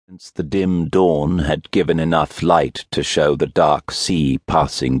since the dim dawn had given enough light to show the dark sea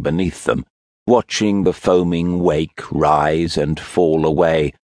passing beneath them, watching the foaming wake rise and fall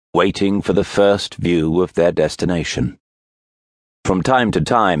away, waiting for the first view of their destination. From time to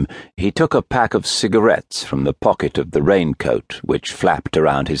time, he took a pack of cigarettes from the pocket of the raincoat which flapped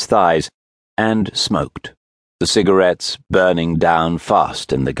around his thighs, and smoked, the cigarettes burning down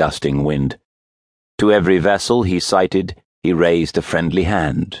fast in the gusting wind. To every vessel he sighted, he raised a friendly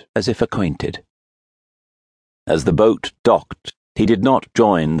hand, as if acquainted. As the boat docked, he did not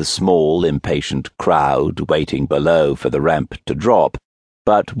join the small, impatient crowd waiting below for the ramp to drop,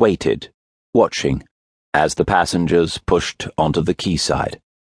 but waited, watching, as the passengers pushed onto the quayside.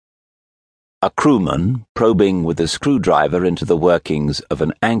 A crewman, probing with a screwdriver into the workings of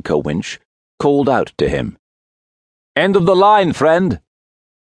an anchor winch, called out to him, "End of the line, friend!"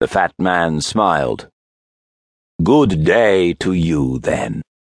 The fat man smiled. "Good day to you, then,"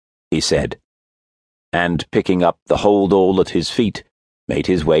 he said, and picking up the hold-all at his feet, made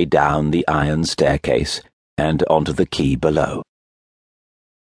his way down the iron staircase and onto the quay below.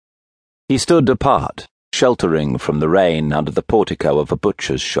 He stood apart, sheltering from the rain under the portico of a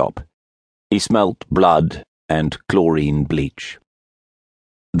butcher's shop. He smelt blood and chlorine bleach.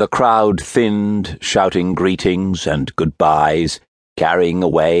 The crowd thinned, shouting greetings and goodbyes, carrying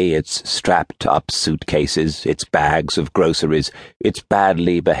away its strapped-up suitcases, its bags of groceries, its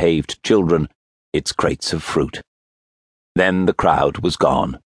badly behaved children, its crates of fruit. Then the crowd was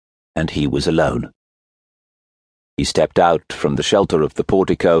gone, and he was alone. He stepped out from the shelter of the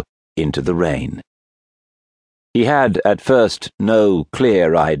portico into the rain. He had at first no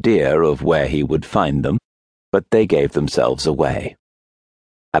clear idea of where he would find them, but they gave themselves away.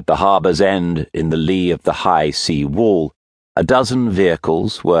 At the harbour's end, in the lee of the high sea wall, a dozen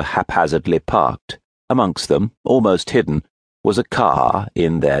vehicles were haphazardly parked. Amongst them, almost hidden, was a car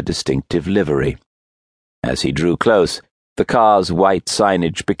in their distinctive livery. As he drew close, the car's white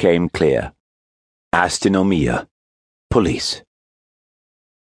signage became clear. Astynomia. Police.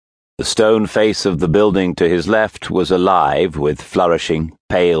 The stone face of the building to his left was alive with flourishing,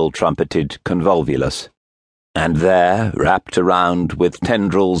 pale-trumpeted convolvulus. And there, wrapped around with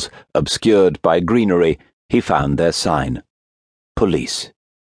tendrils, obscured by greenery, he found their sign. Police,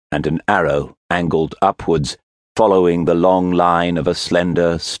 and an arrow angled upwards, following the long line of a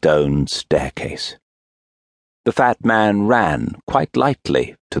slender stone staircase. The fat man ran quite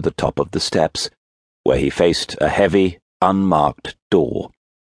lightly to the top of the steps, where he faced a heavy, unmarked door.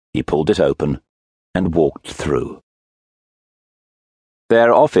 He pulled it open and walked through.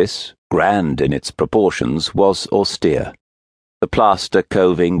 Their office, grand in its proportions, was austere. The plaster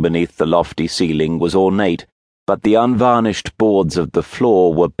coving beneath the lofty ceiling was ornate, but the unvarnished boards of the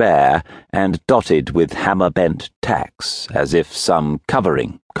floor were bare and dotted with hammer-bent tacks, as if some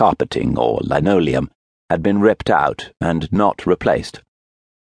covering, carpeting, or linoleum had been ripped out and not replaced.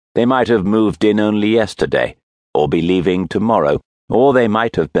 They might have moved in only yesterday, or be leaving tomorrow, or they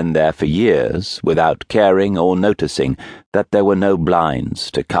might have been there for years without caring or noticing that there were no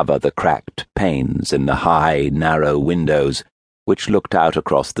blinds to cover the cracked panes in the high, narrow windows which looked out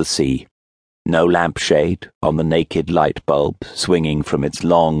across the sea. No lampshade on the naked light bulb swinging from its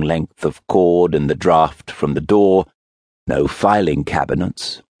long length of cord in the draught from the door, no filing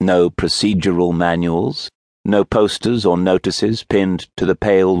cabinets, no procedural manuals, no posters or notices pinned to the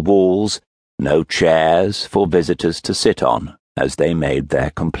pale walls, no chairs for visitors to sit on as they made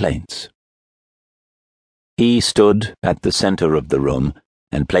their complaints. He stood at the center of the room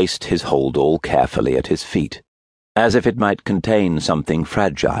and placed his hold-all carefully at his feet, as if it might contain something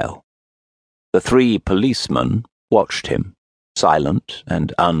fragile. The three policemen watched him, silent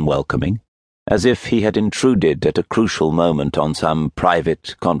and unwelcoming, as if he had intruded at a crucial moment on some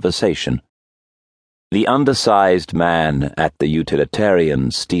private conversation. The undersized man at the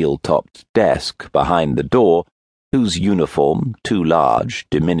utilitarian steel-topped desk behind the door, whose uniform, too large,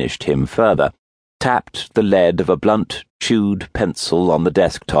 diminished him further, tapped the lead of a blunt, chewed pencil on the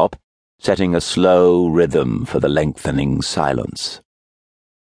desktop, setting a slow rhythm for the lengthening silence.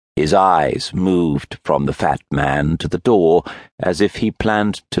 His eyes moved from the fat man to the door, as if he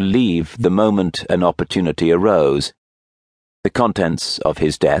planned to leave the moment an opportunity arose. The contents of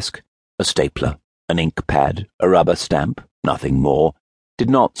his desk, a stapler, an ink pad, a rubber stamp, nothing more, did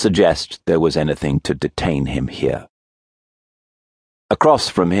not suggest there was anything to detain him here. Across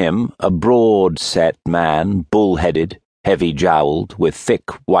from him, a broad-set man, bull-headed, heavy-jowled, with thick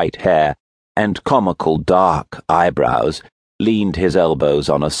white hair and comical dark eyebrows, leaned his elbows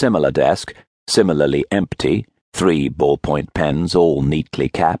on a similar desk, similarly empty, 3 ballpoint pens all neatly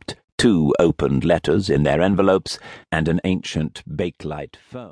capped, 2 opened letters in their envelopes, and an ancient Bakelite phone.